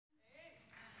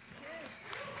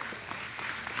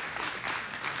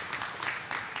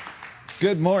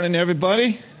Good morning,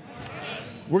 everybody.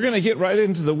 We're going to get right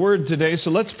into the Word today, so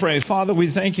let's pray. Father,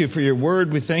 we thank you for your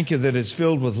Word. We thank you that it's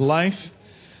filled with life.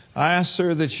 I ask,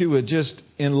 sir, that you would just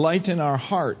enlighten our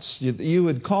hearts. You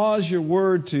would cause your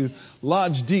Word to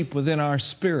lodge deep within our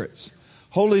spirits.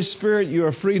 Holy Spirit, you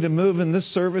are free to move in this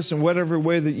service in whatever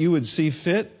way that you would see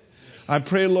fit. I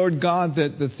pray, Lord God,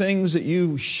 that the things that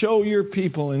you show your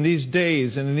people in these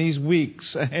days and in these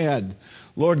weeks ahead,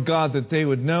 Lord God, that they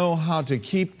would know how to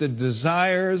keep the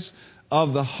desires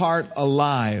of the heart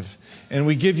alive. And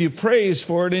we give you praise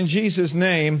for it in Jesus'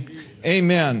 name.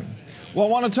 Amen. Well, I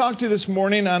want to talk to you this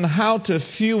morning on how to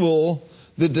fuel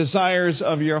the desires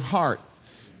of your heart.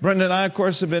 Brenda and I, of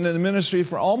course, have been in the ministry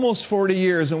for almost 40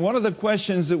 years. And one of the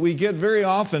questions that we get very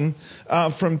often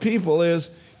from people is,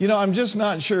 I'm just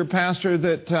not sure, Pastor,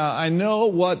 that I know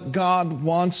what God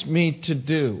wants me to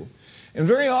do. And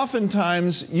very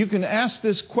oftentimes you can ask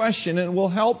this question and it will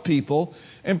help people,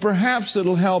 and perhaps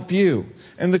it'll help you.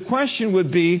 And the question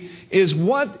would be, is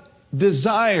what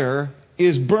desire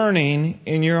is burning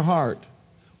in your heart?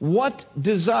 What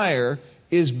desire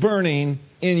is burning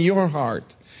in your heart?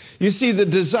 You see, the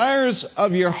desires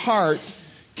of your heart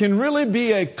can really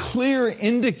be a clear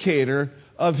indicator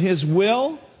of His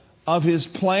will, of His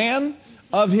plan,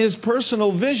 of His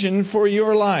personal vision for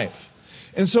your life.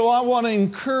 And so I want to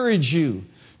encourage you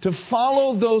to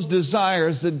follow those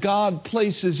desires that God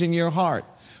places in your heart.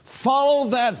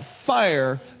 Follow that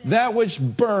fire, that which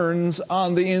burns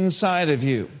on the inside of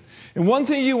you. And one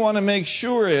thing you want to make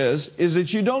sure is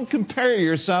that you don't compare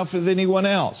yourself with anyone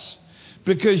else,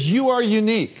 because you are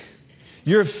unique.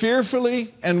 You're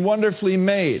fearfully and wonderfully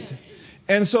made.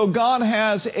 And so God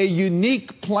has a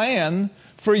unique plan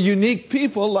for unique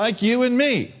people like you and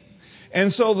me.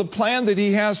 And so the plan that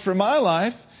He has for my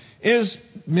life is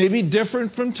maybe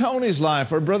different from Tony's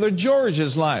life or Brother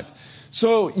George's life.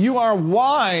 So you are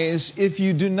wise if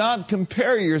you do not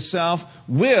compare yourself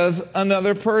with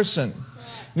another person.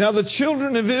 Now, the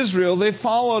children of Israel, they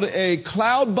followed a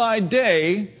cloud by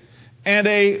day and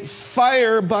a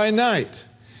fire by night.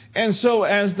 And so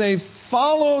as they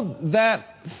followed that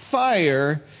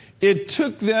fire, it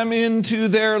took them into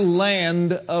their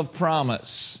land of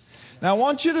promise. Now, I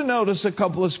want you to notice a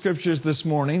couple of scriptures this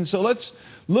morning. So let's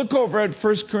look over at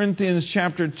 1 Corinthians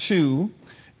chapter 2,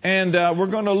 and we're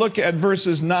going to look at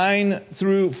verses 9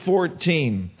 through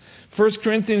 14. 1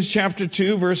 Corinthians chapter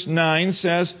 2, verse 9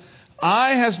 says,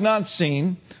 "Eye has not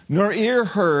seen, nor ear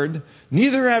heard,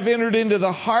 neither have entered into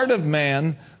the heart of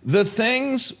man the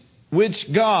things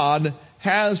which God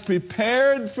has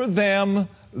prepared for them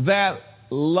that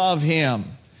love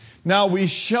Him." Now, we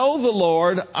show the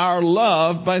Lord our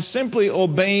love by simply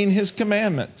obeying His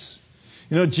commandments.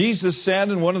 Jesus said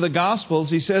in one of the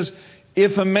Gospels, He says,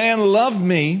 "If a man love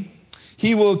me,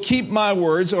 he will keep my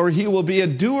words," or he will be a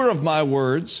doer of my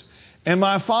words, "and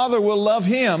my Father will love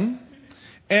him,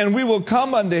 and we will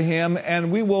come unto him,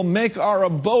 and we will make our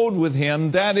abode with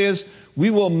him." That is,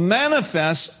 we will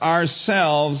manifest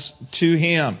ourselves to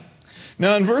him.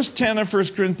 Now, in verse 10 of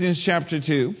 1 Corinthians chapter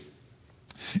 2,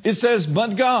 it says,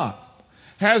 "But God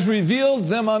has revealed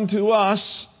them unto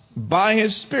us by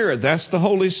His Spirit." That's the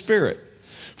Holy Spirit.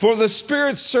 "For the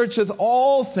Spirit searcheth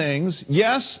all things,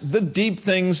 yes, the deep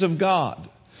things of God.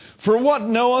 For what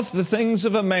knoweth the things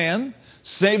of a man,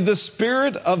 save the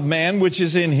spirit of man which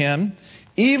is in him?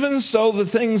 Even so the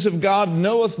things of God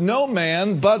knoweth no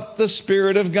man, but the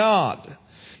Spirit of God."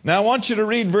 Now I want you to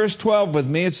read verse 12 with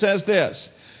me. It says this,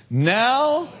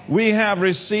 "Now we have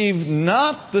received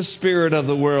not the spirit of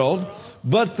the world,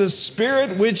 but the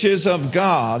Spirit which is of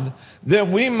God,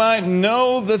 that we might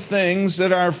know the things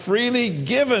that are freely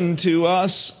given to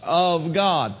us of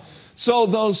God." So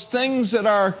those things that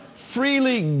are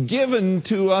freely given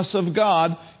to us of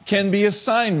God can be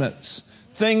assignments,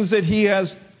 things that He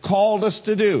has called us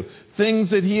to do,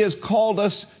 things that He has called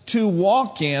us to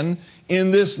walk in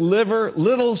this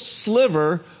little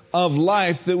sliver of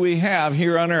life that we have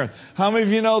here on earth. How many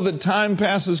of you know that time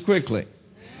passes quickly?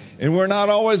 And we're not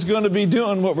always going to be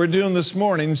doing what we're doing this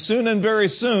morning. Soon and very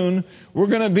soon, we're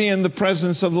going to be in the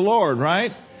presence of the Lord,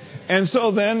 right? And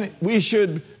so then we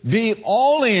should be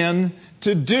all in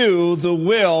to do the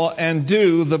will and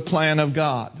do the plan of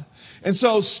God. And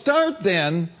so start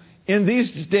then in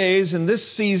these days, in this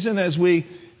season, as we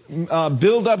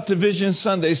build up to Vision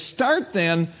Sunday, start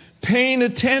then paying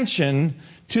attention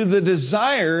to the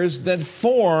desires that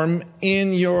form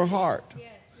in your heart.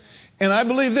 And I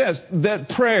believe this, that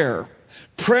prayer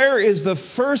is the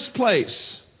first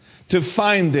place to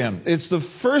find them. It's the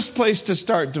first place to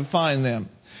start to find them.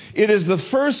 It is the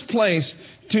first place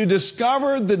to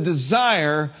discover the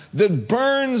desire that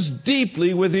burns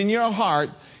deeply within your heart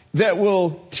that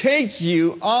will take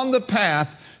you on the path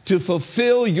to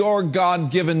fulfill your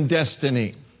God-given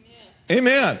destiny.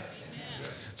 Amen.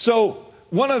 So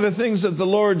one of the things that the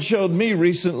Lord showed me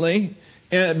recently,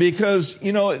 because,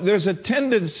 there's a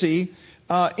tendency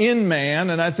in man,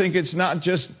 and I think it's not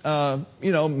just,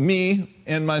 me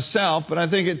and myself, but I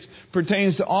think it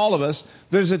pertains to all of us.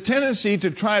 There's a tendency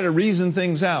to try to reason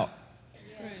things out.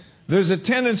 There's a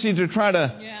tendency to try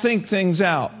to think things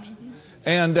out.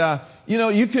 And,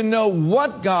 you can know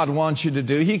what God wants you to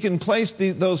do. He can place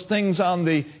those things on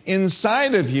the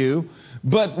inside of you,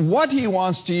 but what He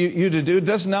wants you to do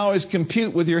doesn't always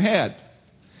compute with your head.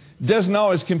 Doesn't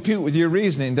always compute with your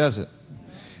reasoning, does it?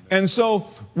 And so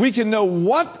we can know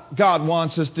what God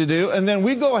wants us to do, and then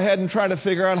we go ahead and try to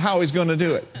figure out how He's going to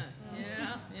do it.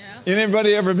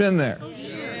 Anybody ever been there?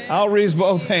 I'll raise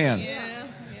both hands.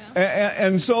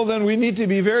 And so then we need to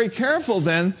be very careful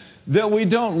then that we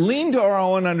don't lean to our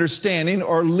own understanding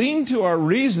or lean to our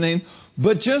reasoning,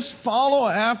 but just follow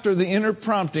after the inner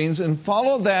promptings and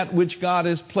follow that which God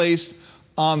has placed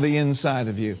on the inside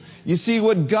of you. You see,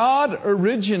 what God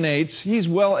originates, He's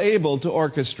well able to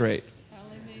orchestrate.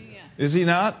 Hallelujah. Is He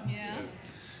not? Yeah.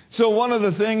 So one of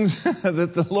the things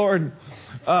that the Lord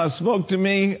spoke to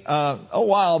me a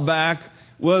while back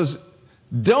was,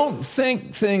 don't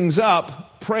think things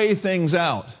up, pray things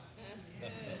out.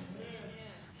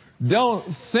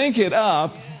 Don't think it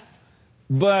up,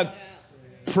 but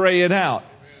pray it out.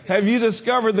 Have you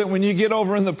discovered that when you get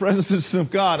over in the presence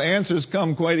of God, answers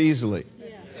come quite easily?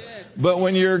 But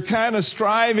when you're kind of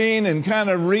striving and kind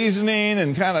of reasoning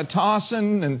and kind of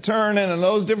tossing and turning and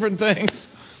those different things,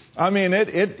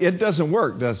 it doesn't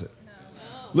work, does it?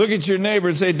 Look at your neighbor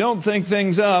and say, don't think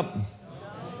things up.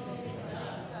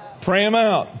 Pray them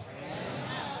out.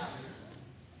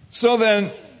 So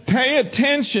then, pay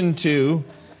attention to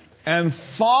and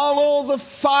follow the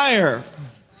fire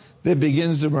that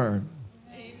begins to burn.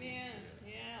 Amen.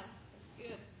 Yeah.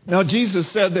 Good. Now, Jesus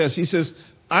said this. He says,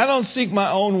 I don't seek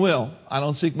my own will. I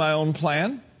don't seek my own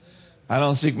plan. I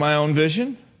don't seek my own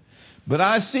vision. But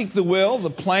I seek the will,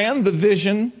 the plan, the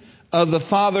vision of the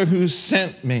Father who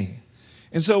sent me.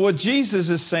 And so what Jesus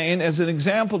is saying as an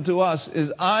example to us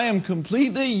is, I am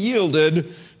completely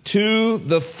yielded to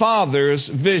the Father's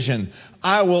vision.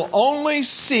 I will only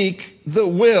seek the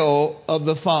will of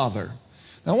the Father.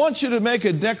 Now, I want you to make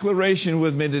a declaration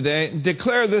with me today.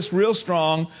 Declare this real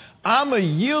strong. I'm a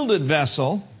yielded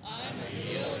vessel,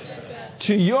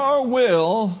 to your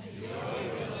will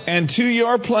and to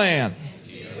your plan.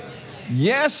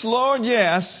 Yes, Lord,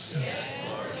 yes.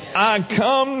 I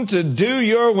come to do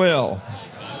your will.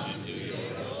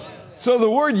 So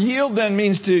the word yield then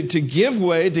means to give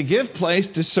way, to give place,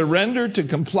 to surrender, to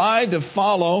comply, to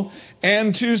follow,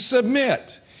 and to submit.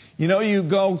 You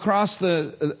go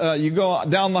you go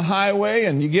down the highway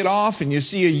and you get off and you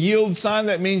see a yield sign.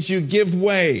 That means you give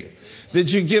way, that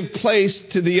you give place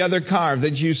to the other car,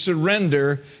 that you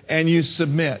surrender and you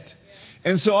submit.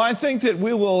 And so I think that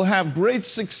we will have great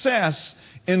success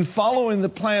in following the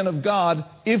plan of God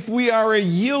if we are a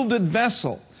yielded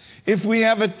vessel, if we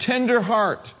have a tender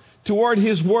heart toward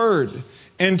His Word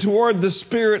and toward the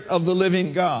Spirit of the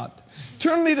living God.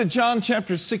 Turn me to John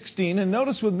chapter 16 and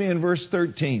notice with me in verse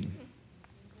 13.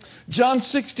 John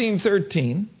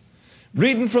 16:13,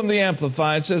 reading from the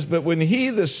Amplified, says, but when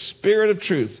He, the Spirit of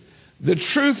truth, the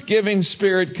truth-giving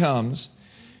Spirit comes,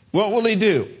 what will He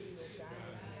do?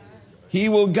 He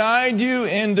will guide you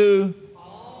into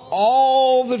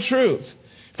all the truth.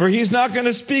 For He's not going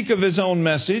to speak of His own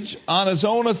message on His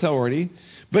own authority,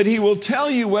 but He will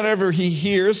tell you whatever He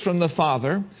hears from the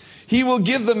Father. He will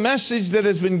give the message that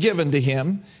has been given to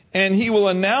Him, and He will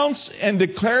announce and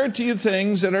declare to you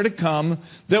things that are to come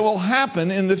that will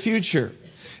happen in the future.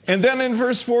 And then in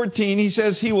verse 14, He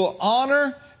says, He will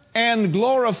honor and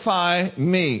glorify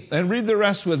me. And read the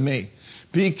rest with me.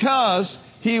 Because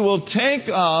He will take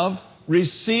of,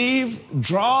 receive,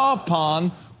 draw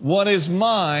upon what is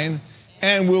mine,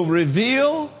 and will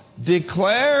reveal,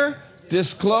 declare,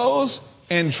 disclose,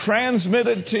 and transmit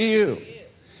it to you.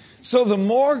 So the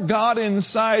more God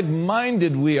inside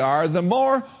minded we are, the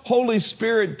more Holy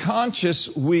Spirit conscious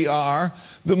we are,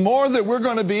 the more that we're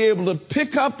going to be able to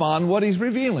pick up on what He's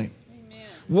revealing, Amen.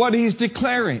 What He's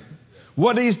declaring,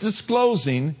 what He's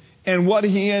disclosing, and what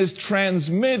He is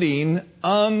transmitting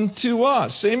unto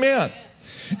us. Amen.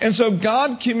 And so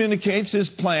God communicates His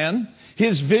plan,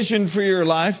 His vision for your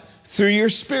life through your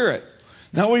spirit.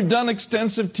 Now, we've done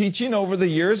extensive teaching over the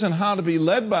years on how to be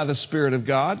led by the Spirit of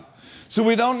God. So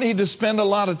we don't need to spend a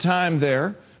lot of time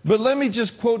there. But let me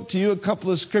just quote to you a couple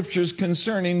of scriptures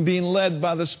concerning being led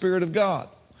by the Spirit of God.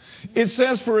 It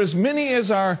says, for as many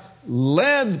as are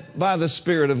led by the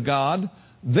Spirit of God,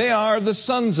 they are the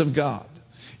sons of God.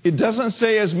 It doesn't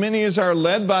say as many as are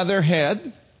led by their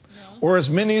head, or as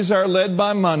many as are led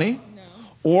by money,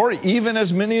 or even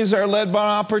as many as are led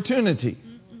by opportunity.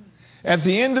 At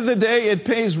the end of the day, it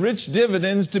pays rich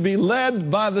dividends to be led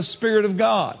by the Spirit of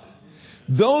God.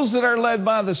 Those that are led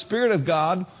by the Spirit of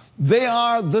God, they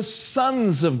are the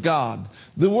sons of God.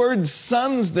 The word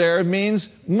sons there means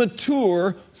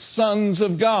mature sons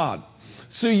of God.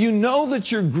 So you know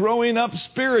that you're growing up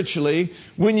spiritually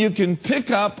when you can pick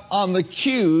up on the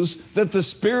cues that the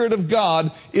Spirit of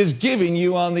God is giving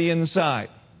you on the inside.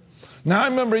 Now, I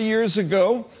remember years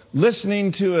ago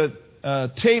listening to a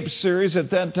tape series at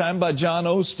that time by John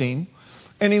Osteen,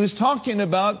 and he was talking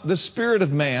about the spirit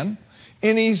of man,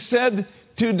 and he said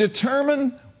to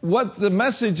determine what the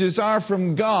messages are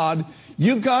from God,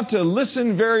 you've got to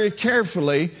listen very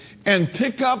carefully and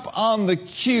pick up on the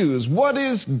cues. What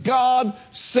is God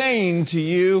saying to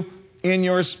you in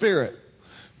your spirit?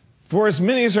 For as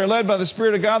many as are led by the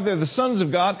Spirit of God, they're the sons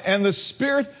of God, and the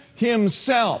Spirit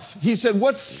Himself. He said,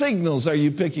 what signals are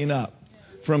you picking up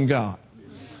from God?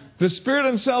 The Spirit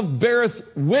Himself beareth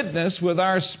witness with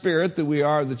our spirit that we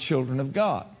are the children of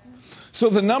God. So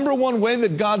the number one way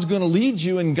that God's going to lead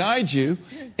you and guide you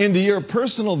into your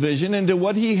personal vision, into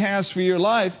what He has for your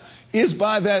life, is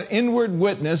by that inward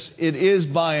witness. It is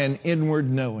by an inward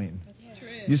knowing.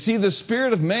 You see, the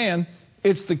spirit of man,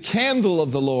 it's the candle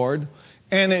of the Lord,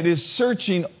 and it is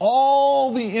searching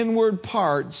all the inward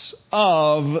parts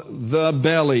of the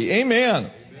belly.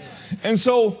 Amen. And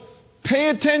so pay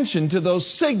attention to those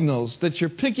signals that you're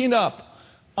picking up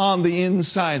on the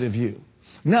inside of you.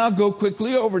 Now go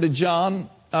quickly over to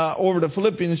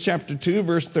Philippians chapter 2,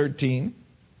 verse 13.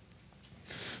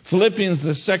 Philippians,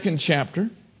 the second chapter.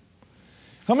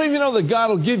 How many of you know that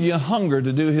God will give you a hunger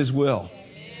to do His will?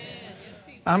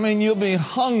 I mean, you'll be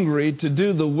hungry to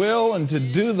do the will and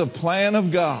to do the plan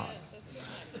of God.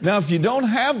 Now, if you don't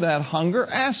have that hunger,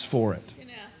 ask for it.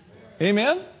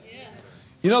 Amen?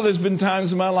 You know, there's been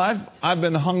times in my life I've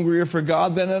been hungrier for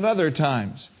God than at other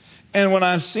times. And when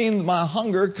I've seen my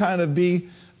hunger kind of be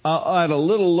at a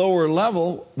little lower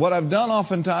level, what I've done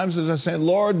oftentimes is I say,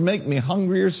 Lord, make me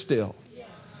hungrier still.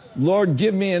 Lord,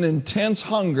 give me an intense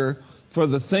hunger for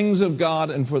the things of God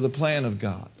and for the plan of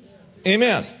God.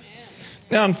 Amen.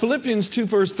 Now in Philippians 2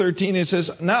 verse 13 it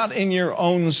says, not in your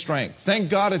own strength. Thank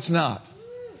God it's not.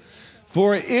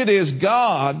 For it is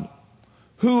God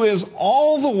who is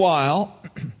all the while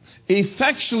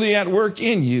effectually at work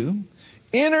in you,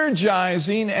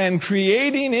 energizing and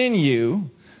creating in you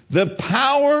the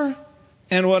power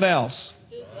and what else?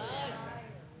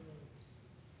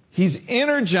 He's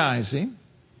energizing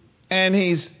and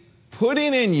He's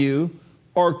putting in you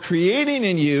or creating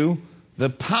in you the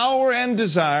power and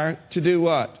desire to do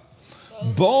what?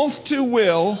 Both to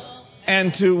will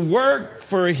and to work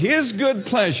for His good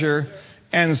pleasure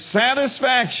and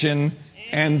satisfaction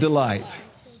and delight.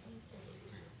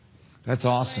 That's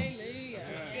awesome.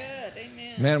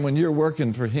 Man, when you're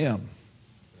working for Him,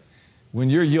 when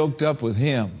you're yoked up with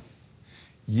Him,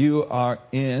 you are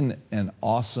in an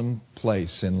awesome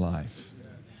place in life.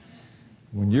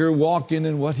 When you're walking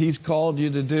in what He's called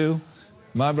you to do,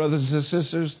 my brothers and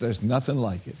sisters, there's nothing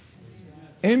like it.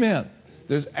 Amen.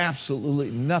 There's absolutely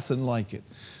nothing like it.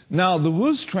 Now, the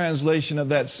Wuest translation of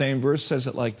that same verse says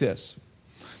it like this.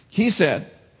 He said,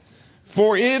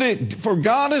 For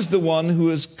God is the one who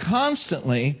is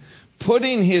constantly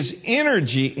putting His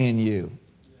energy in you.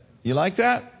 You like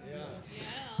that?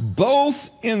 Both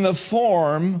in the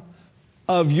form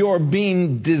of your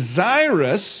being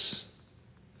desirous,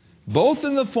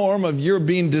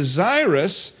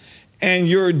 and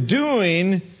you're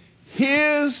doing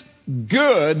His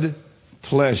good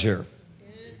pleasure.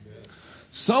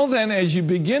 So then, as you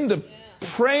begin to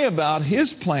pray about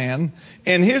His plan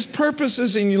and His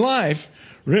purposes in your life,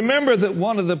 remember that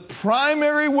one of the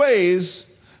primary ways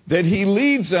that He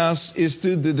leads us is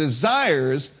through the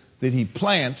desires that He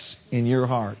plants in your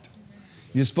heart.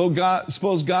 You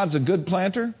suppose God's a good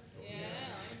planter?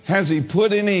 Has He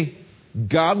put any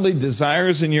godly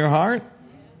desires in your heart?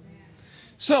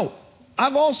 So,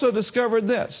 I've also discovered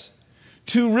this.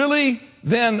 To really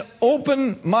then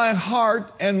open my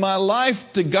heart and my life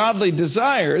to godly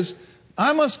desires,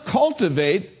 I must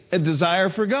cultivate a desire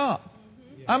for God.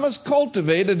 I must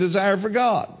cultivate a desire for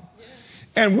God.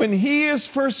 And when He is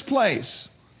first place,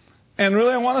 and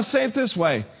really I want to say it this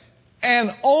way,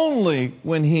 and only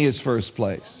when He is first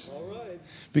place.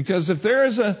 Because if there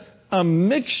is a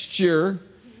mixture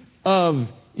of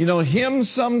Him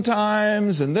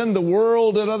sometimes, and then the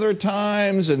world at other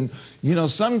times, and,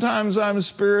 sometimes I'm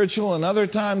spiritual and other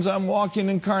times I'm walking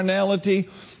in carnality.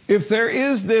 If there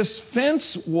is this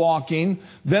fence walking,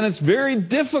 then it's very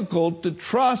difficult to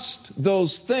trust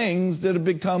those things that have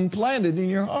become planted in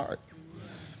your heart.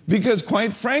 Because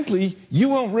quite frankly, you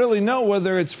won't really know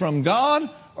whether it's from God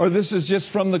or this is just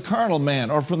from the carnal man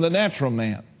or from the natural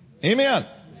man. Amen.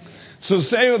 So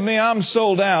say with me, I'm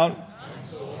sold out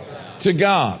to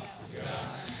God.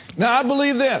 Now I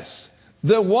believe this,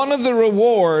 that one of the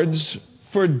rewards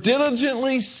for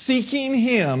diligently seeking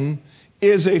Him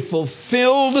is a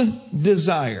fulfilled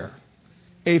desire.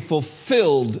 A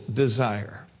fulfilled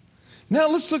desire. Now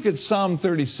let's look at Psalm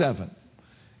 37.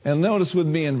 And notice with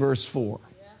me in verse 4.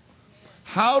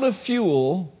 How to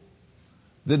fuel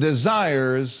the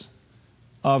desires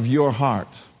of your heart.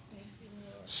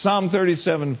 Psalm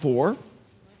 37:4.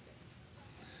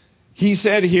 He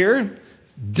said here,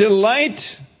 delight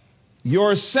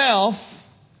yourself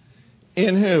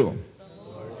in who?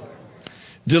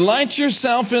 Delight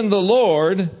yourself in the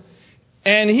Lord,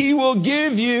 and He will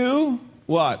give you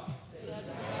what?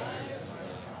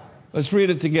 Let's read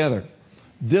it together.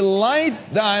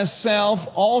 Delight thyself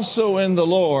also in the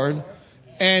Lord,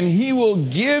 and He will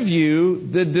give you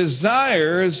the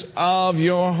desires of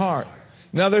your heart.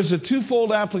 Now there's a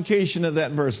twofold application of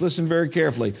that verse. Listen very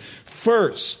carefully.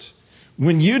 First,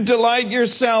 when you delight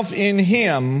yourself in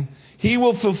Him, He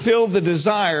will fulfill the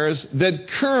desires that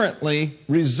currently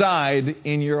reside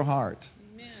in your heart.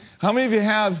 Amen. How many of you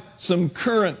have some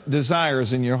current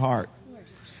desires in your heart?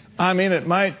 I mean, it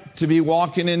might to be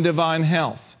walking in divine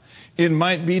health. It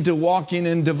might be to walking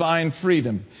in divine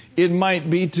freedom. It might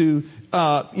be to,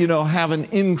 have an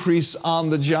increase on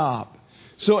the job.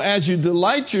 So as you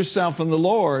delight yourself in the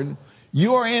Lord,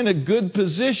 you are in a good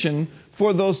position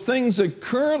for those things that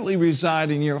currently reside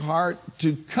in your heart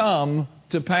to come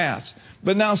to pass.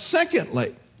 But now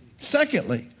secondly,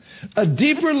 a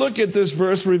deeper look at this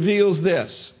verse reveals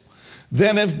this.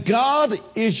 Then if God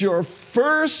is your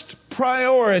first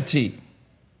priority,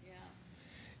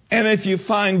 and if you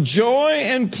find joy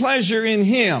and pleasure in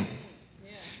Him,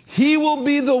 He will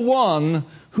be the one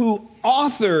who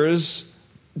authors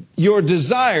your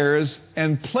desires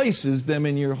and places them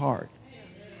in your heart.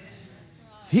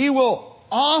 He will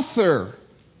author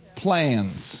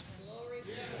plans.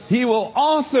 He will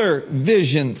author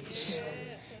visions.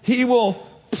 He will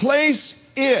place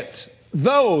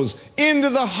those into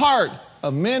the heart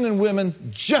of men and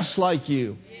women just like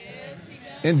you.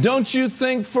 And don't you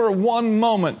think for one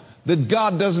moment that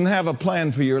God doesn't have a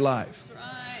plan for your life.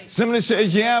 Somebody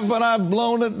says, yeah, but I've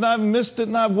blown it and I've missed it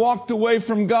and I've walked away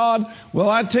from God. Well,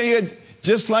 I tell you,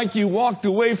 just like you walked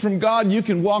away from God, you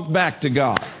can walk back to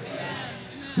God.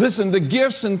 Listen, the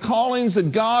gifts and callings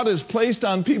that God has placed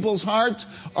on people's hearts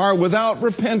are without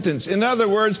repentance. In other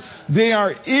words, they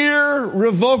are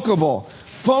irrevocable.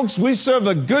 Folks, we serve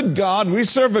a good God. We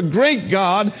serve a great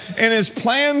God. And His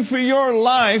plan for your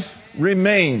life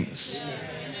remains.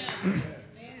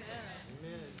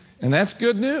 And that's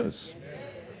good news.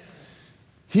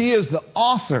 He is the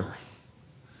author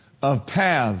of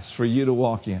paths for you to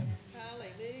walk in.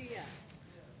 Hallelujah.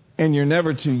 And you're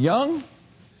never too young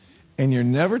and you're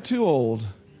never too old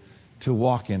to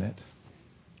walk in it.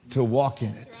 To walk in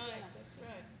it. That's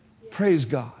right. Praise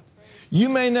God. You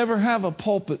may never have a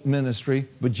pulpit ministry,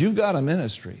 but you've got a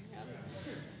ministry.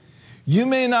 You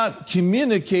may not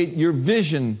communicate your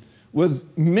vision with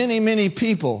many, many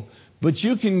people, but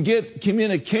you can get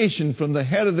communication from the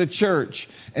head of the church,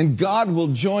 and God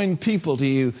will join people to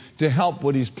you to help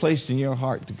what He's placed in your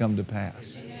heart to come to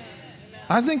pass.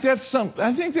 I think that's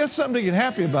something to get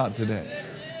happy about today.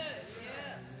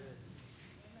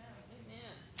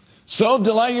 So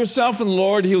delight yourself in the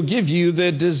Lord. He'll give you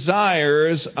the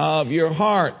desires of your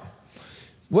heart.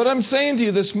 What I'm saying to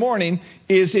you this morning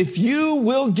is if you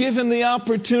will give Him the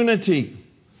opportunity,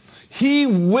 He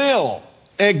will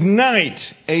ignite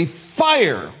a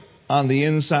fire on the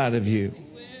inside of you.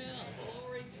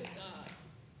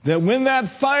 That when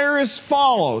that fire is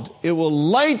followed, it will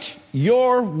light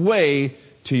your way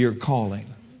to your calling.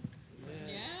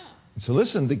 So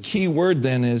listen, the key word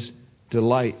then is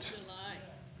delight.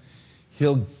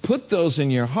 He'll put those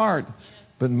in your heart,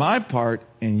 but my part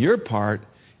and your part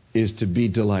is to be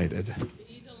delighted.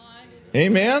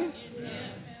 Amen?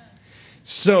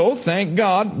 So, thank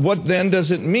God. What then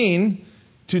does it mean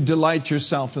to delight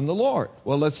yourself in the Lord?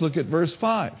 Well, let's look at verse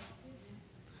 5.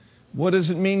 What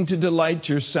does it mean to delight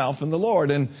yourself in the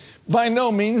Lord? And by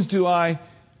no means do I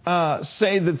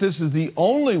say that this is the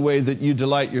only way that you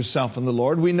delight yourself in the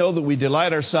Lord. We know that we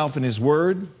delight ourselves in His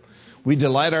Word. We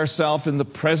delight ourselves in the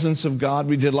presence of God.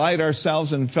 We delight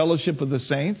ourselves in fellowship with the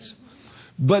saints.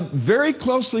 But very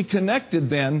closely connected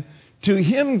then to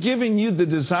Him giving you the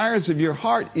desires of your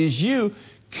heart is you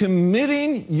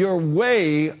committing your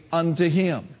way unto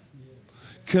Him.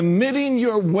 Committing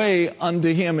your way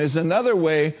unto Him is another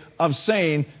way of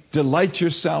saying, delight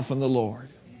yourself in the Lord.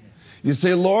 You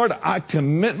say, Lord, I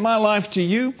commit my life to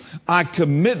you. I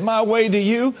commit my way to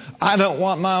you. I don't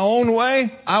want my own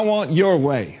way. I want your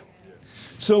way.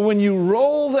 So when you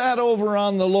roll that over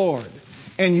on the Lord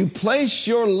and you place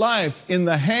your life in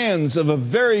the hands of a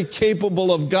very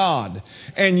capable of God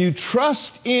and you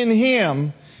trust in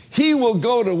Him, He will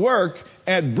go to work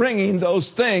at bringing those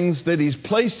things that He's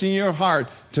placed in your heart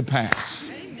to pass.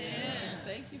 Amen.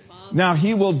 Thank you, Father. Now,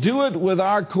 He will do it with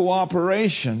our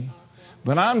cooperation.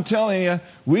 But I'm telling you,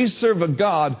 we serve a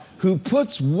God who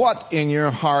puts what in your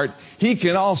heart, He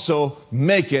can also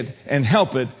make it and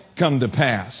help it come to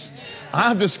pass.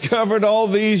 I've discovered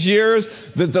all these years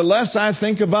that the less I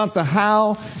think about the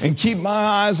how and keep my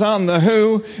eyes on the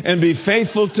who and be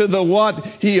faithful to the what,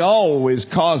 He always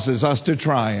causes us to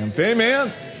triumph.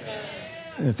 Amen?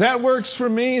 If that works for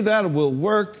me, that will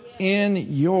work in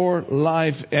your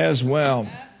life as well.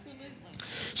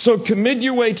 So commit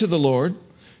your way to the Lord.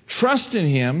 Trust in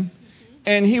Him,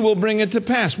 and He will bring it to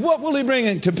pass. What will He bring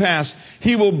it to pass?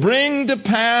 He will bring to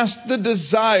pass the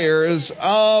desires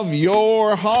of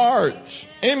your heart.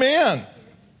 Amen.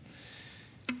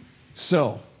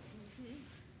 So,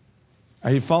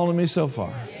 are you following me so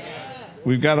far?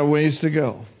 We've got a ways to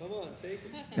go.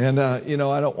 And, I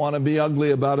don't want to be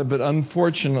ugly about it, but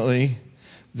unfortunately,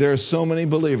 there are so many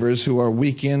believers who are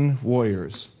weekend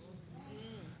warriors.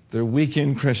 They're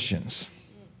weekend Christians.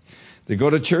 They go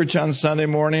to church on Sunday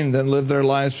morning and then live their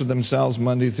lives for themselves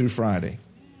Monday through Friday.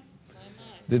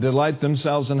 They delight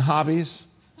themselves in hobbies.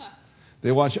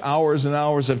 They watch hours and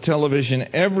hours of television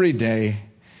every day.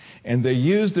 And they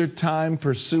use their time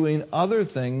pursuing other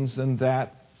things than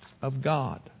that of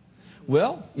God.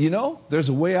 Well, there's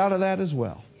a way out of that as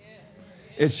well.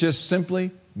 It's just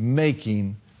simply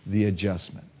making the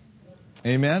adjustment.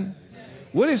 Amen?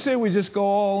 What do you say we just go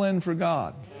all in for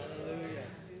God?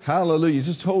 Hallelujah.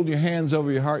 Just hold your hands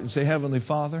over your heart and say, Heavenly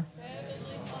Father,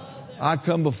 I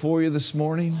come before you this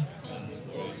morning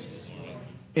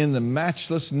in the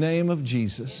matchless name of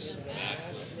Jesus.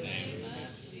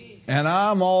 And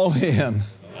I'm all in.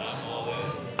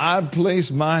 I place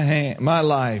my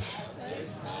life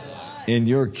in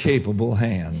your capable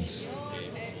hands.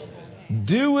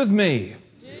 Do with me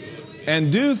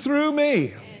and do through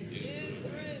me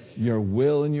your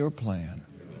will and your plan.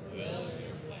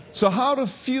 So how to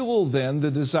fuel then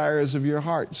the desires of your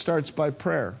heart? Starts by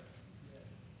prayer.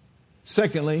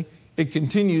 Secondly, it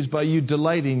continues by you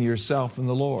delighting yourself in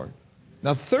the Lord.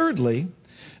 Now thirdly,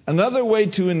 another way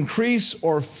to increase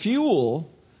or fuel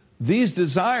these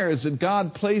desires that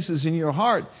God places in your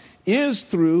heart is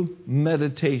through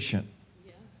meditation.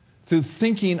 Through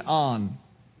thinking on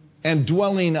and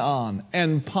dwelling on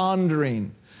and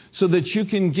pondering so that you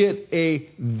can get a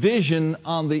vision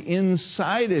on the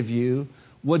inside of you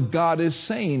what God is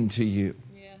saying to you.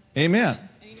 Yes. Amen.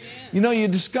 Amen. You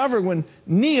discover when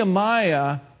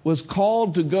Nehemiah was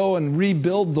called to go and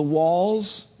rebuild the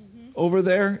walls over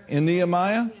there in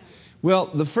Nehemiah,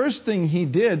 well, the first thing he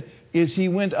did is he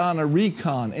went on a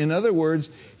recon. In other words,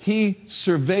 he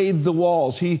surveyed the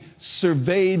walls. He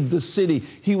surveyed the city.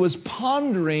 He was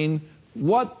pondering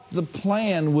what the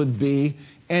plan would be,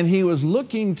 and he was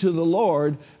looking to the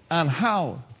Lord on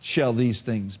how shall these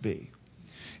things be.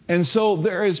 And so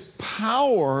there is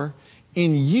power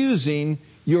in using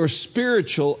your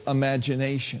spiritual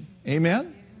imagination.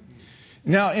 Amen?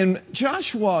 Now in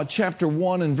Joshua chapter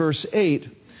 1 and verse 8,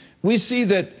 we see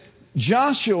that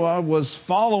Joshua was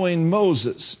following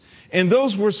Moses. And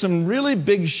those were some really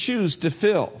big shoes to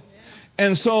fill.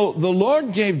 And so the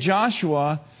Lord gave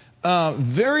Joshua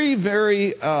very,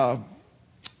 very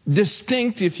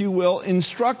distinct, if you will,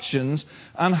 instructions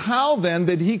on how then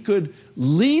that he could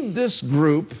lead this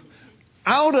group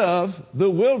out of the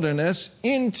wilderness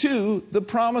into the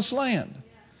promised land.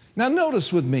 Now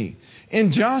notice with me,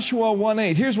 in Joshua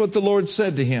 1:8, here's what the Lord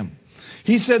said to him.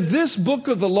 He said, "This book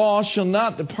of the law shall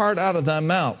not depart out of thy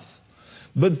mouth,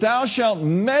 but thou shalt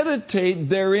meditate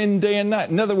therein day and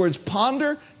night." In other words,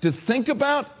 ponder, to think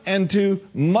about, and to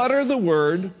mutter the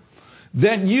word,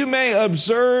 that you may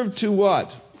observe to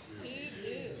what?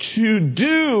 To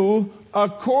do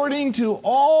according to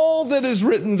all that is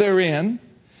written therein.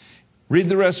 Read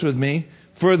the rest with me.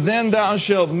 "For then thou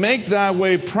shalt make thy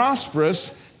way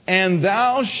prosperous, and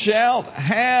thou shalt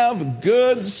have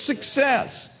good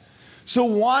success." So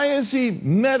why is he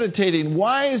meditating?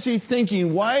 Why is he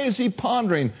thinking? Why is he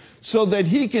pondering? So that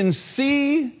he can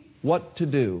see what to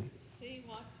do.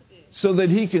 So that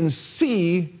he can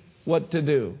see what to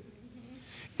do.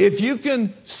 If you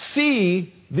can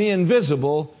see the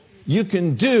invisible, you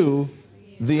can do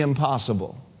the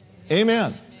impossible.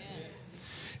 Amen.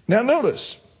 Now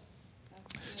notice.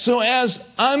 So as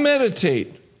I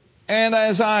meditate and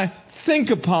as I think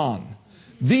upon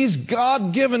these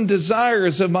God-given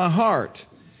desires of my heart,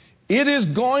 it is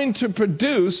going to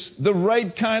produce the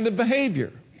right kind of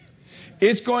behavior.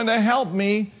 It's going to help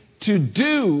me to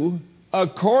do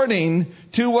according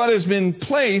to what has been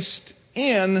placed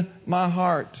in my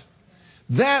heart.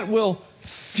 That will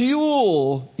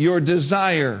fuel your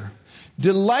desire.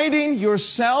 Delighting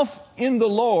yourself in the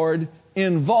Lord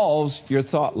involves your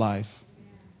thought life.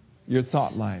 Your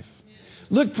thought life.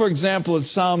 Look, for example, at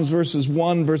Psalms verses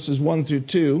 1 through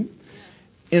 2.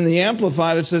 In the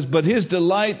Amplified, it says, "But his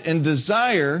delight and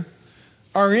desire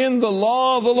are in the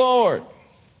law of the Lord.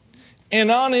 And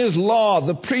on his law,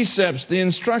 the precepts, the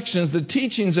instructions, the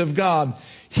teachings of God,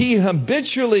 he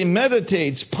habitually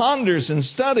meditates, ponders, and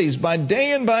studies by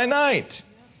day and by night."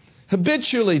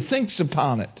 Habitually thinks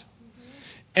upon it.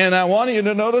 And I want you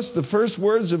to notice the first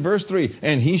words of verse 3.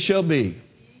 And he shall be.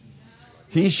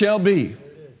 He shall be.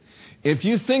 If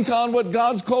you think on what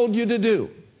God's called you to do,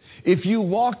 if you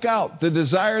walk out the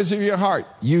desires of your heart,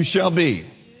 you shall be.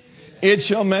 It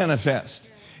shall manifest.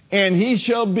 And he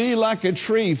shall be like a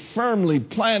tree firmly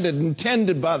planted and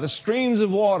tended by the streams of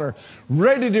water,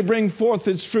 ready to bring forth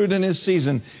its fruit in his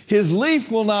season. His leaf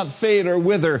will not fade or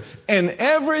wither, and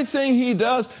everything he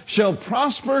does shall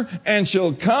prosper and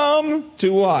shall come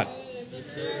to what?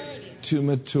 To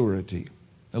maturity.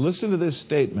 Now listen to this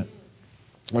statement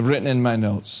I've written in my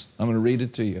notes. I'm going to read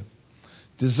it to you.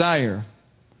 Desire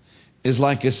is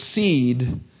like a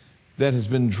seed that has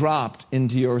been dropped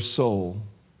into your soul.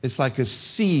 It's like a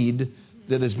seed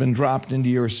that has been dropped into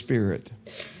your spirit.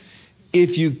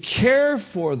 If you care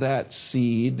for that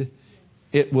seed,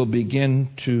 it will begin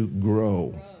to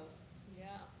grow.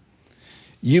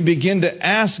 You begin to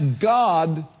ask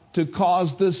God to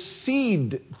cause the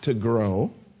seed to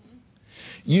grow.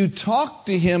 You talk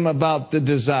to him about the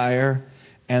desire,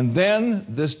 and then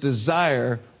this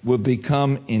desire will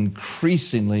become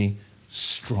increasingly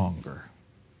stronger.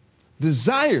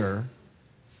 Desire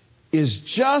is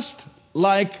just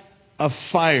like a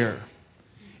fire.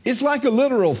 It's like a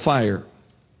literal fire.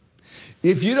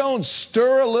 If you don't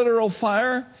stir a literal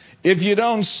fire, if you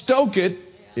don't stoke it,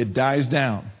 it dies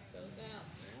down.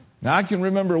 Now I can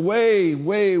remember way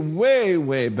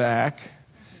back,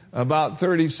 about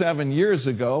 37 years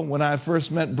ago, when I first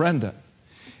met Brenda.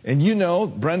 And you know,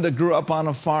 Brenda grew up on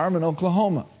a farm in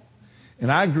Oklahoma.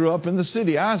 And I grew up in the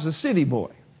city. I was a city boy.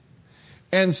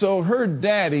 And so her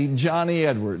daddy, Johnny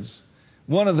Edwards,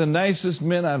 one of the nicest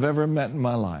men I've ever met in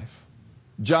my life.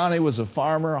 Johnny was a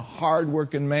farmer, a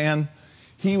hard-working man.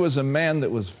 He was a man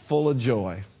that was full of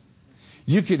joy.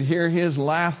 You could hear his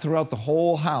laugh throughout the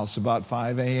whole house about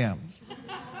 5 a.m.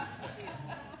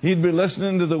 He'd be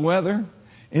listening to the weather,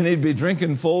 and he'd be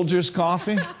drinking Folgers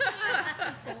coffee.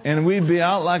 And we'd be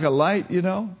out like a light, you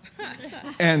know.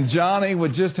 And Johnny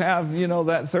would just have, you know,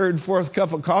 that third, fourth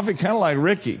cup of coffee, kind of like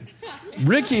Ricky.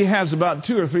 Ricky has about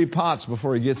 2 or 3 pots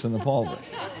before he gets in the pulpit.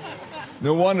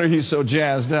 No wonder he's so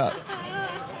jazzed up.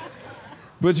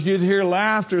 But you could hear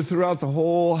laughter throughout the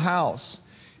whole house.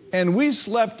 And we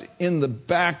slept in the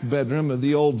back bedroom of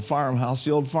the old farmhouse.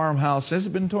 The old farmhouse, has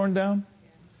it been torn down?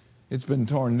 It's been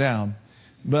torn down.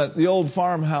 But the old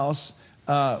farmhouse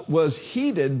was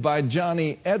heated by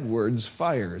Johnny Edwards'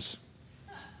 fires.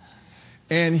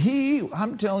 And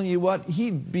I'm telling you what,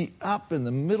 he'd be up in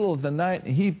the middle of the night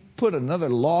and he'd put another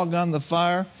log on the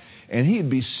fire and he'd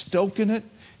be stoking it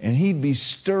and he'd be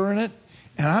stirring it.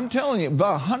 And I'm telling you,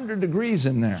 about 100 degrees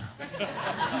in there.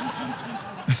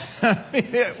 I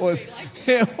mean,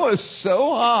 it was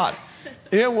so hot.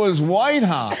 It was white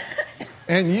hot.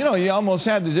 And, you know, you almost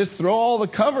had to just throw all the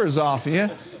covers off you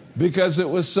because it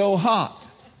was so hot.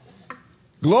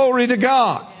 Glory to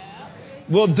God.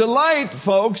 Well, delight,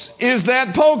 folks, is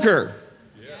that poker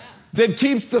that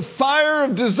keeps the fire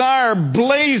of desire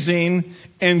blazing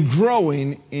and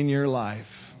growing in your life.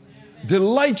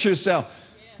 Delight yourself.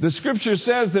 The scripture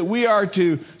says that we are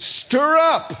to stir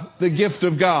up the gift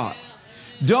of God.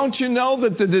 Don't you know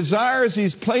that the desires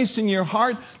he's placed in your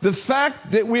heart, the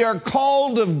fact that we are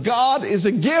called of God is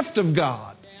a gift of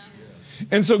God.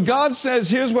 And so God says,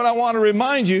 here's what I want to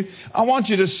remind you. I want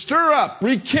you to stir up,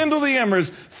 rekindle the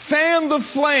embers, fan the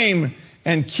flame,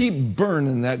 and keep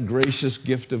burning that gracious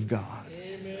gift of God.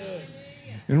 Amen.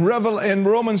 In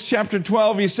Romans chapter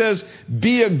 12, he says,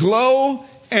 be aglow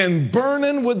and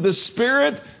burning with the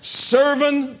Spirit,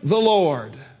 serving the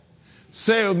Lord.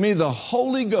 Say with me, the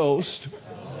Holy Ghost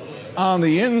on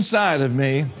the inside of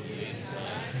me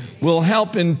will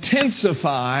help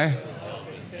intensify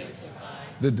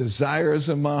the desires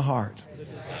of my heart.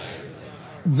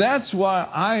 That's why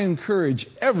I encourage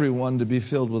everyone to be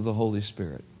filled with the Holy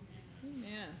Spirit.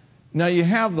 Now, you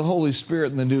have the Holy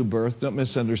Spirit in the new birth. Don't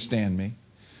misunderstand me.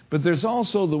 But there's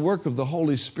also the work of the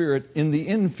Holy Spirit in the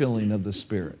infilling of the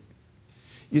Spirit.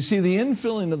 You see, the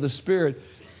infilling of the Spirit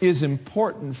is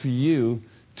important for you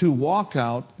to walk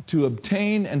out, to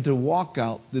obtain and to walk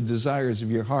out the desires of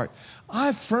your heart.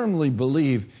 I firmly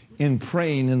believe in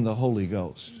praying in the Holy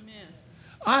Ghost. Amen.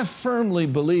 I firmly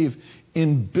believe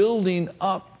in building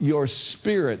up your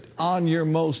spirit on your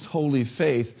most holy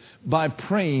faith by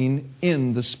praying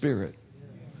in the Spirit.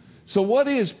 So what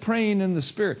is praying in the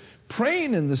Spirit?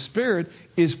 Praying in the Spirit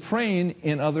is praying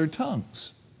in other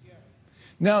tongues.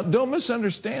 Now, don't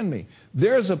misunderstand me.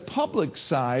 There's a public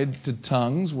side to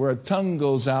tongues where a tongue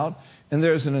goes out and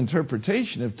there's an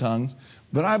interpretation of tongues.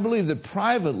 But I believe that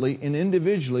privately and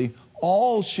individually,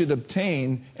 all should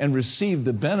obtain and receive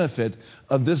the benefit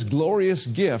of this glorious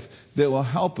gift that will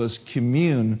help us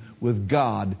commune with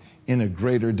God in a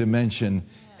greater dimension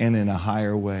and in a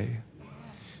higher way.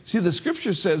 See, the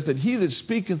Scripture says that he that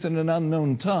speaketh in an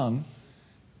unknown tongue,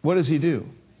 what does he do?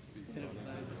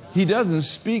 He doesn't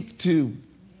speak to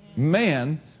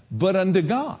man, but unto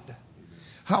God.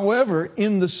 However,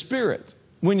 in the Spirit,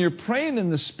 when you're praying in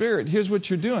the Spirit, here's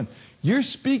what you're doing. You're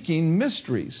speaking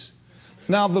mysteries.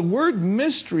 Now, the word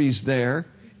mysteries there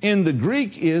in the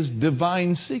Greek is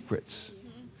divine secrets.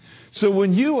 So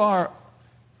when you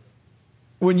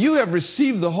have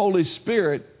received the Holy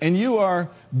Spirit and you are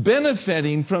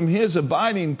benefiting from His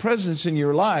abiding presence in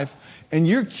your life, and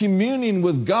you're communing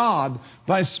with God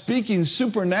by speaking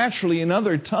supernaturally in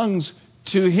other tongues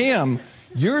to Him,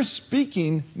 you're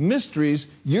speaking mysteries,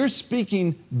 you're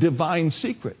speaking divine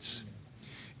secrets.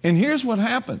 And here's what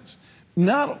happens.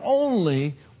 Not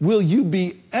only will you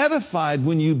be edified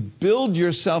when you build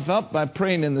yourself up by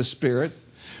praying in the Spirit,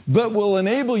 but will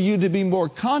enable you to be more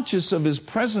conscious of His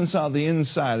presence on the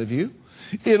inside of you.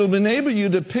 It'll enable you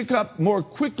to pick up more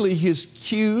quickly His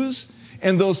cues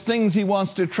and those things He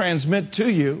wants to transmit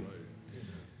to you.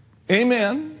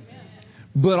 Amen.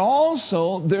 But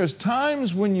also, there's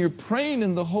times when you're praying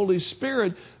in the Holy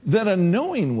Spirit that a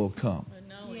knowing will come.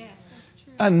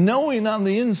 A knowing on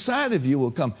the inside of you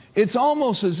will come. It's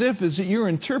almost as if you're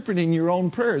interpreting your own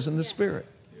prayers in the Spirit.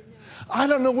 I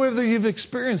don't know whether you've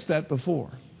experienced that before.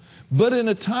 But in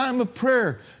a time of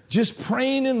prayer, just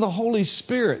praying in the Holy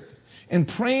Spirit and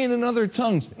praying in other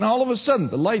tongues, and all of a sudden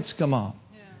the lights come on.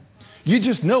 You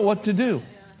just know what to do.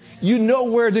 You know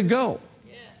where to go.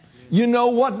 You know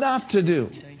what not to do.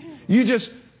 You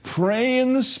just pray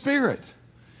in the Spirit.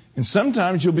 And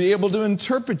sometimes you'll be able to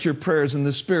interpret your prayers in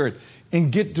the Spirit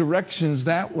and get directions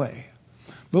that way.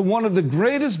 But one of the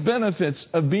greatest benefits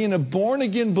of being a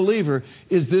born-again believer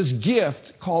is this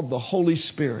gift called the Holy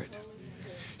Spirit.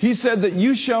 He said that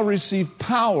you shall receive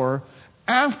power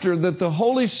after that the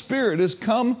Holy Spirit has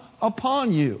come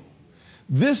upon you.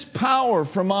 This power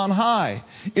from on high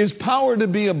is power to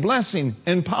be a blessing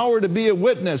and power to be a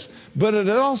witness, but it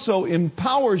also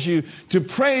empowers you to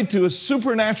pray to a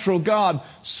supernatural God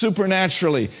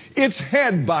supernaturally. It's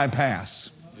head bypass.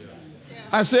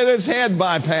 I said it's head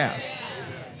bypass.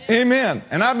 Amen.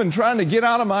 And I've been trying to get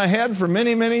out of my head for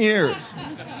many, many years.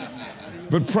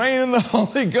 But praying in the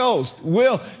Holy Ghost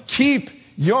will keep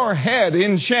your head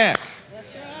in check.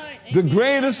 The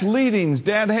greatest leadings,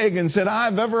 Dad Hagin said,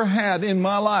 I've ever had in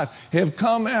my life have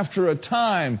come after a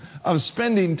time of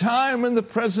spending time in the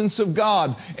presence of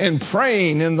God and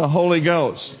praying in the Holy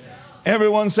Ghost.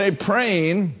 Everyone say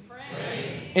praying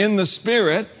in the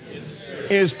Spirit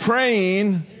is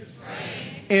praying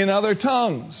in other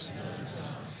tongues.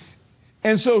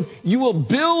 And so you will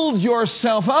build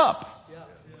yourself up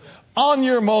on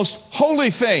your most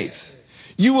holy faith.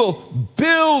 You will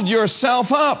build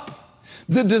yourself up.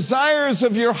 The desires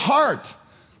of your heart,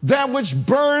 that which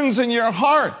burns in your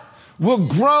heart, will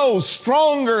grow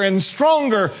stronger and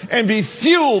stronger and be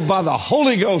fueled by the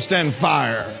Holy Ghost and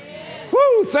fire.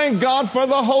 Woo! Thank God for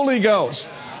the Holy Ghost.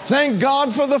 Thank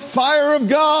God for the fire of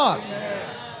God.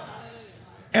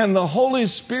 And the Holy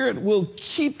Spirit will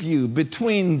keep you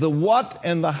between the what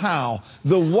and the how,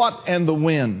 the what and the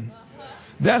when.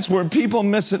 That's where people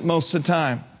miss it most of the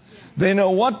time. They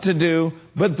know what to do,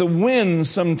 but the when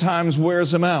sometimes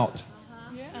wears them out.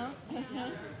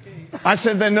 I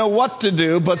said they know what to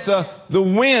do, but the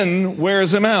when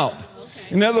wears them out.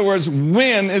 In other words,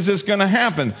 when is this going to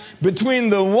happen? Between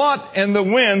the what and the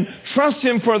when, trust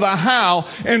Him for the how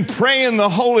and pray in the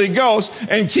Holy Ghost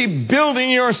and keep building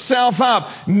yourself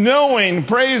up, knowing,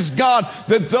 praise God,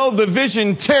 that though the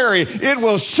vision tarry, it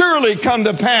will surely come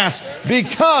to pass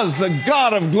because the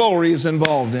God of glory is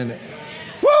involved in it.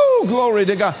 Woo! Glory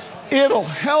to God. It'll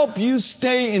help you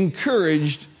stay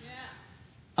encouraged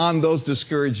on those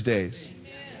discouraged days.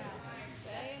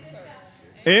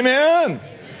 Amen.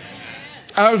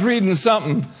 I was reading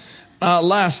something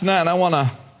last night. I want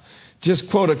to just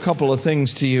quote a couple of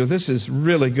things to you. This is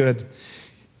really good.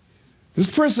 This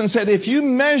person said, if you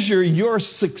measure your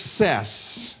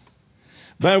success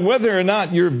by whether or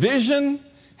not your vision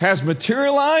has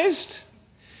materialized,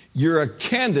 you're a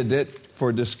candidate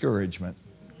for discouragement.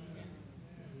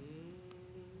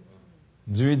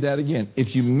 Let's read that again.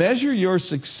 If you measure your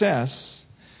success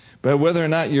by whether or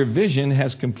not your vision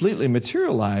has completely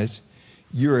materialized,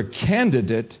 you're a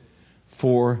candidate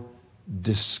for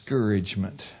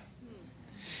discouragement.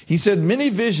 He said, many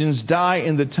visions die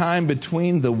in the time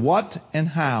between the what and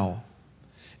how,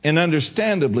 and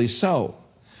understandably so.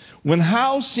 When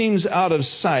how seems out of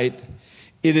sight,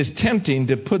 it is tempting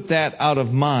to put that out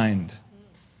of mind.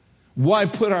 Why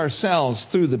put ourselves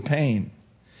through the pain?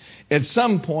 At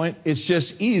some point, it's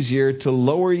just easier to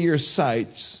lower your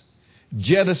sights,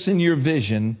 jettison your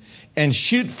vision, and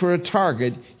shoot for a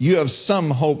target you have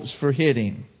some hopes for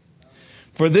hitting.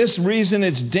 For this reason,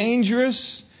 it's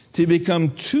dangerous to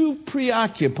become too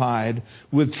preoccupied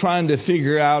with trying to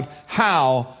figure out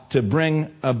how to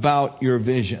bring about your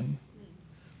vision.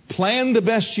 Plan the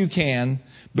best you can,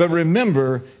 but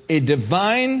remember, a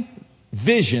divine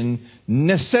vision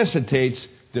necessitates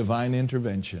divine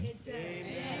intervention.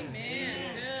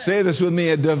 Say this with me.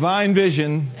 A divine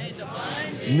vision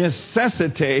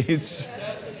necessitates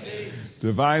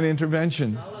divine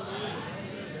intervention.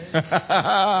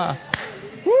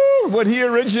 Woo, what He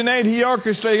originate, He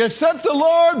orchestrate. Except the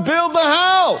Lord build the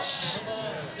house,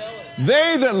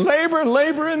 they that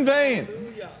labor in vain.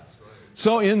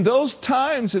 So in those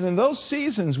times and in those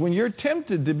seasons when you're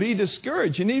tempted to be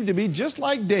discouraged, you need to be just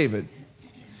like David.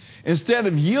 Instead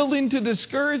of yielding to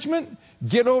discouragement,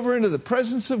 get over into the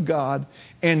presence of God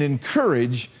and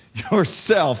encourage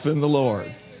yourself in the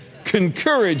Lord.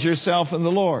 Encourage yourself in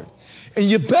the Lord. And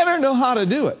you better know how to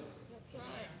do it.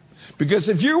 Because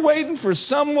if you're waiting for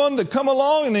someone to come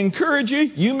along and encourage you,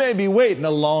 you may be waiting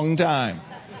a long time.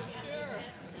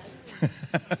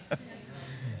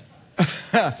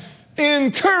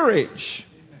 Encourage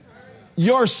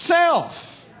yourself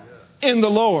in the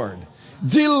Lord.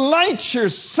 Delight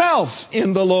yourself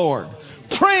in the Lord.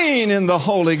 Praying in the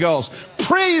Holy Ghost.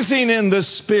 Praising in the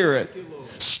Spirit.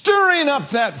 Stirring up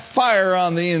that fire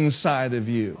on the inside of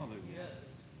you.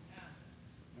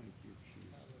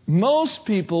 Most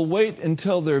people wait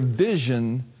until their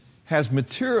vision has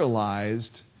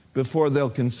materialized before they'll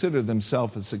consider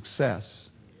themselves a success.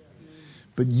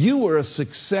 But you were a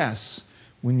success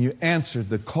when you answered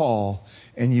the call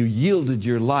and you yielded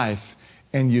your life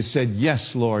and you said,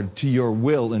 yes, Lord, to your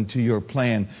will and to your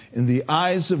plan. In the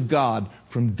eyes of God,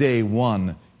 from day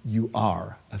one, you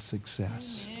are a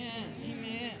success.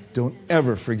 Amen. Don't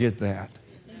ever forget that.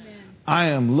 Amen. I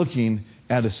am looking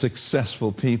at a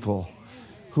successful people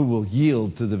who will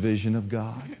yield to the vision of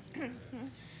God.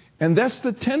 And that's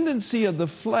the tendency of the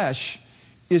flesh,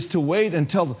 is to wait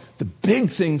until the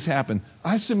big things happen.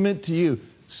 I submit to you,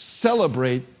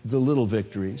 celebrate the little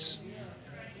victories.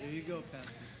 There you go, Pastor.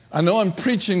 I know I'm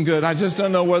preaching good. I just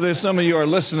don't know whether some of you are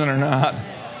listening or not.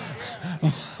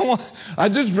 I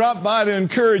just dropped by to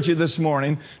encourage you this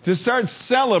morning to start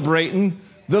celebrating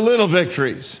the little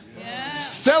victories. Yeah.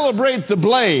 Celebrate the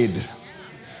blade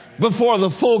before the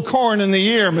full corn in the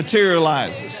ear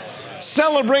materializes.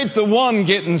 Celebrate the one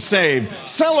getting saved.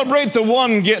 Celebrate the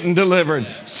one getting delivered.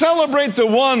 Celebrate the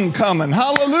one coming.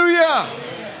 Hallelujah.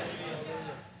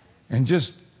 And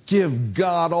just give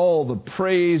God all the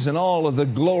praise and all of the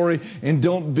glory, and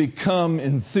don't become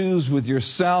enthused with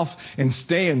yourself, and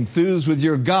stay enthused with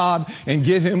your God and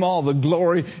give Him all the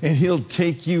glory, and He'll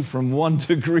take you from one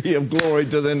degree of glory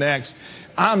to the next.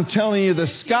 I'm telling you, the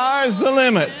sky's the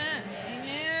limit.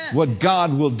 What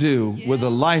God will do with a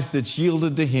life that's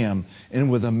yielded to Him, and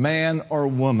with a man or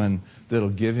woman that'll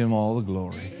give Him all the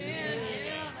glory.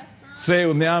 Say it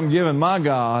with me, I'm giving my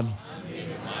God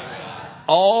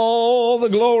all the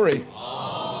glory.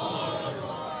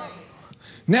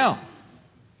 Now,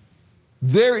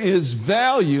 there is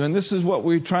value, and this is what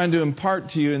we're trying to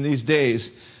impart to you in these days.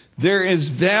 There is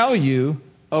value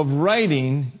of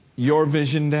writing your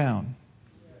vision down.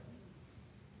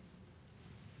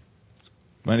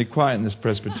 Mighty quiet in this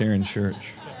Presbyterian church.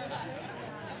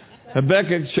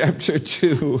 Habakkuk chapter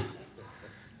 2,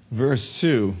 verse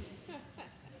 2.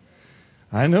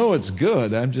 I know it's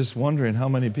good. I'm just wondering how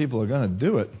many people are going to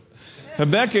do it.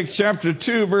 Habakkuk chapter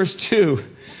 2, verse 2.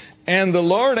 And the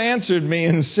Lord answered me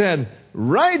and said,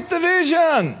 write the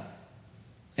vision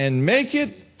and make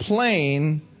it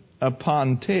plain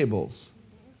upon tables,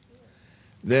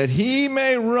 that he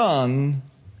may run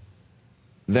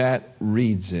that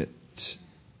reads it. It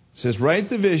says, write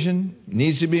the vision,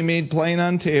 needs to be made plain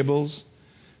on tables,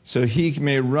 so he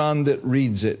may run that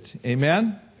reads it.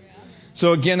 Amen? Yeah.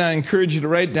 So again, I encourage you to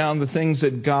write down the things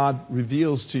that God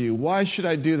reveals to you. Why should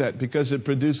I do that? Because it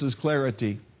produces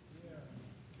clarity.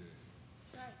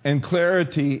 And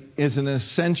clarity is an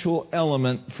essential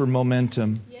element for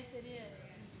momentum. Yes, it is.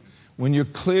 When you're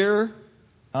clear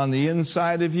on the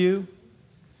inside of you,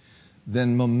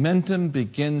 then momentum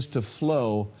begins to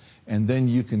flow, and then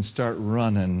you can start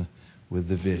running with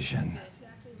the vision.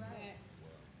 Exactly right.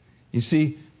 You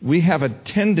see, we have a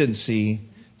tendency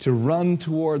to run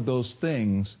toward those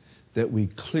things that we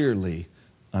clearly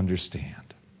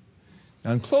understand.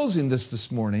 Now, in closing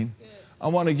this morning, I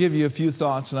want to give you a few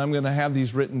thoughts, and I'm going to have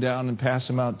these written down and pass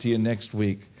them out to you next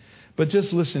week. But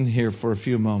just listen here for a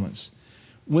few moments.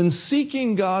 When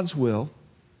seeking God's will,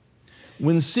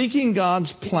 when seeking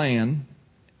God's plan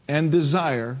and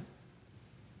desire,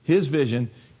 His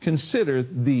vision, consider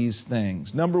these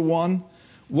things. Number one,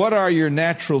 what are your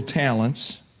natural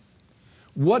talents?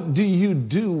 What do you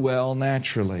do well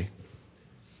naturally?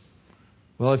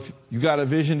 Well, if you've got a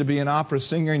vision to be an opera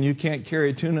singer and you can't carry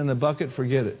a tune in a bucket,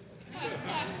 forget it.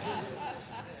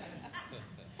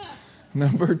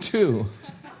 Number two,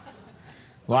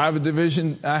 well, I have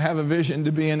a vision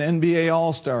to be an NBA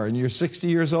All-Star, and you're 60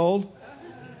 years old?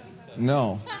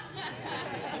 No.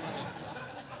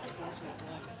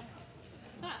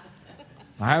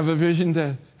 I have a vision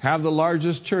to have the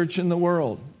largest church in the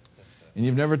world, and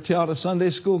you've never taught a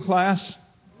Sunday school class?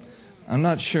 I'm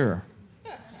not sure.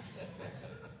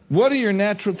 What are your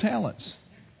natural talents?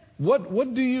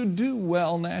 What do you do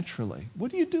well naturally?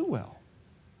 What do you do well?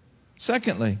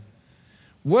 Secondly,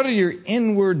 what are your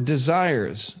inward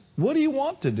desires? What do you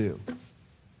want to do?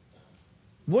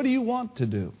 What do you want to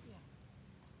do?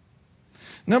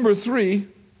 Number three,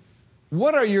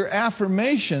 what are your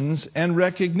affirmations and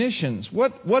recognitions?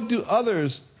 What do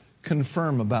others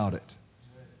confirm about it?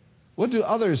 What do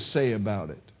others say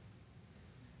about it?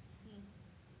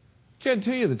 Can't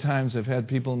tell you the times I've had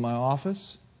people in my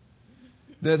office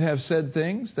that have said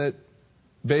things that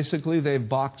basically they've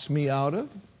boxed me out of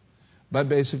by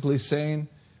basically saying,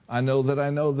 I know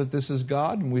that this is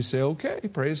God, and we say, okay,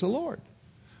 praise the Lord.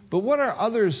 But what are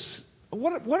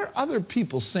other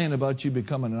people saying about you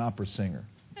becoming an opera singer?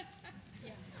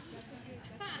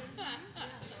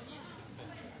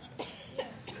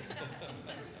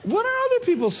 What are other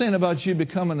people saying about you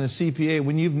becoming a CPA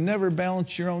when you've never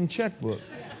balanced your own checkbook?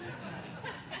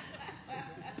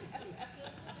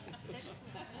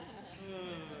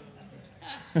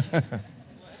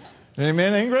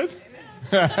 Amen, Ingrid?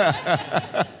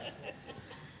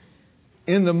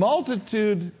 In the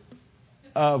multitude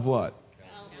of what?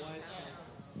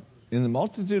 In the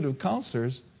multitude of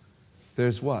counselors,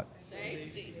 there's what?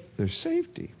 Safety. There's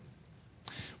safety.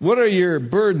 What are your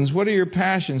burdens? What are your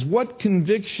passions? What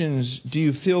convictions do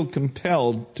you feel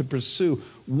compelled to pursue?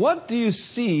 What do you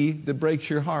see that breaks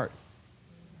your heart?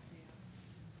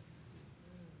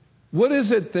 What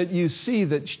is it that you see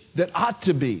that ought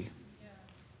to be?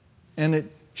 And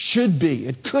it should be,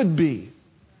 it could be,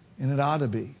 and it ought to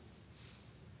be.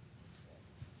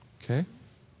 Okay?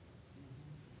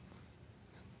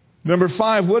 Number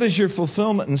 5, what is your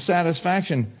fulfillment and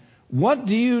satisfaction? What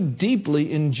do you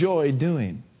deeply enjoy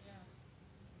doing?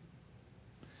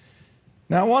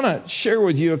 Now, I want to share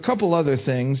with you a couple other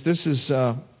things. This is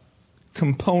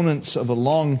components of a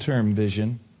long-term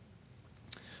vision.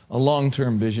 A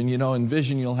long-term vision. You know, in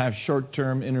vision you'll have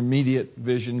short-term, intermediate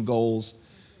vision goals,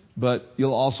 but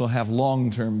you'll also have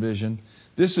long-term vision.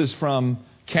 This is from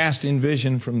Casting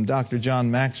Vision from Dr.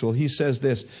 John Maxwell. He says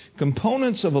this,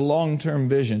 components of a long-term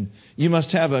vision. You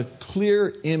must have a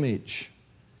clear image.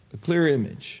 A clear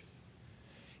image.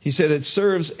 He said it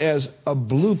serves as a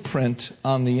blueprint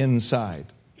on the inside.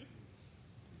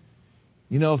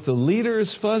 You know, if the leader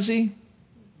is fuzzy,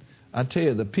 I tell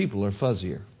you, the people are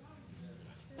fuzzier.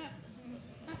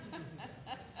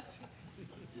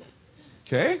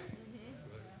 Okay?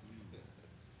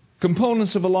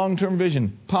 Components of a long-term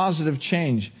vision. Positive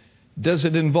change. Does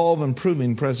it involve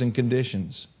improving present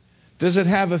conditions? Does it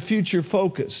have a future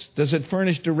focus? Does it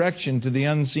furnish direction to the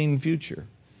unseen future?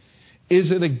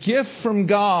 Is it a gift from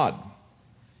God?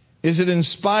 Is it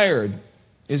inspired?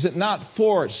 Is it not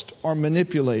forced or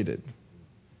manipulated?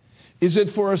 Is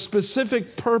it for a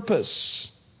specific purpose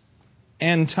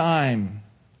and time?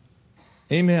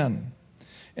 Amen.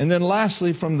 And then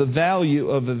lastly, from the value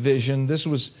of a vision, this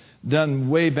was done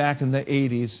way back in the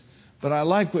 80s, but I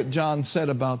like what John said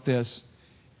about this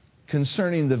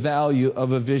concerning the value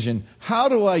of a vision. How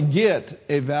do I get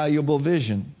a valuable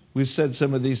vision? We've said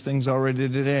some of these things already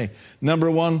today. Number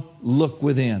one, look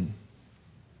within.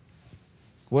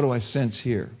 What do I sense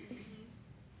here?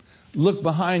 Look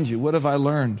behind you. What have I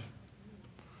learned?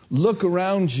 Look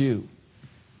around you.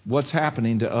 What's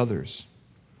happening to others?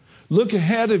 Look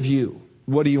ahead of you.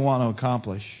 What do you want to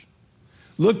accomplish?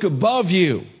 Look above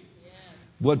you.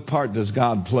 What part does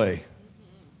God play?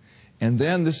 And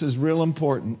then this is real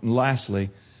important. And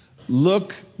lastly,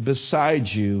 look beside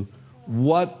you.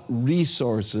 What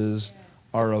resources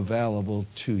are available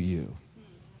to you?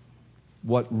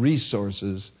 What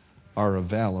resources are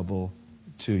available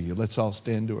to you? Let's all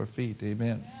stand to our feet.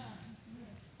 Amen.